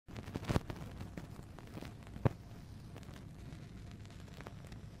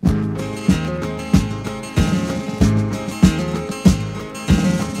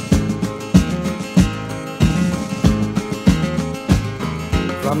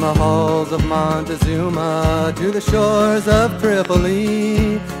the halls of Montezuma to the shores of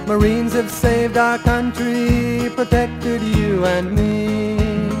Tripoli, Marines have saved our country, protected you and me.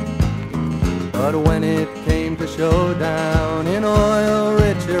 But when it came to showdown in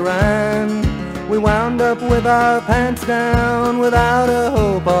oil-rich Iran, we wound up with our pants down, without a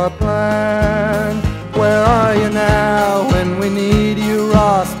hope or plan. Where are you now when we need you,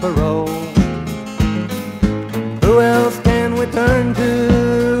 Ross Perot? Who else can we turn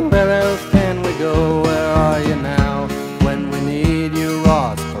to? Where else can we go? Where are you now when we need you,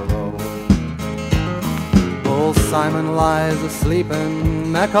 Ross Perot? Old Simon lies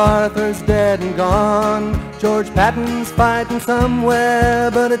a-sleepin', MacArthur's dead and gone, George Patton's fighting somewhere,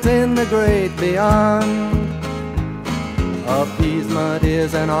 but it's in the great beyond. Appeasement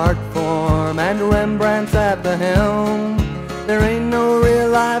is an art form, and Rembrandt's at the helm. There ain't no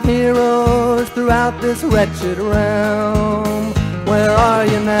real-life heroes throughout this wretched realm. Where are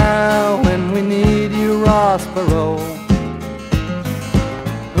you now when we need you, Ross Perot?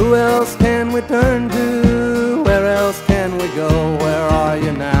 Who else can we turn to? Where else can we go? Where are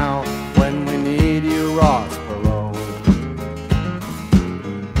you now when we need you, Ross Perot?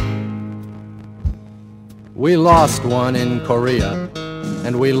 We lost one in Korea,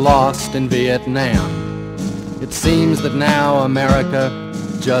 and we lost in Vietnam. It seems that now America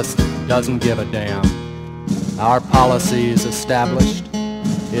just doesn't give a damn. Our policy's established,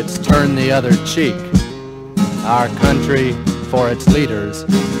 it's turned the other cheek. Our country, for its leaders,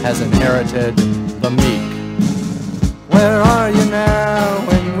 has inherited the meek. Where are you now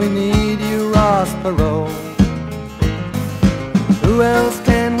when we need you, Ross Perot? Who else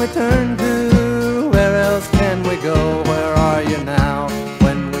can we turn to? Where else can we go? Where are you now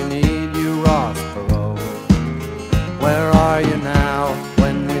when we need you, Ross Perot? Where are you now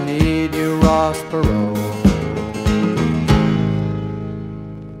when we need you, Ross Perot?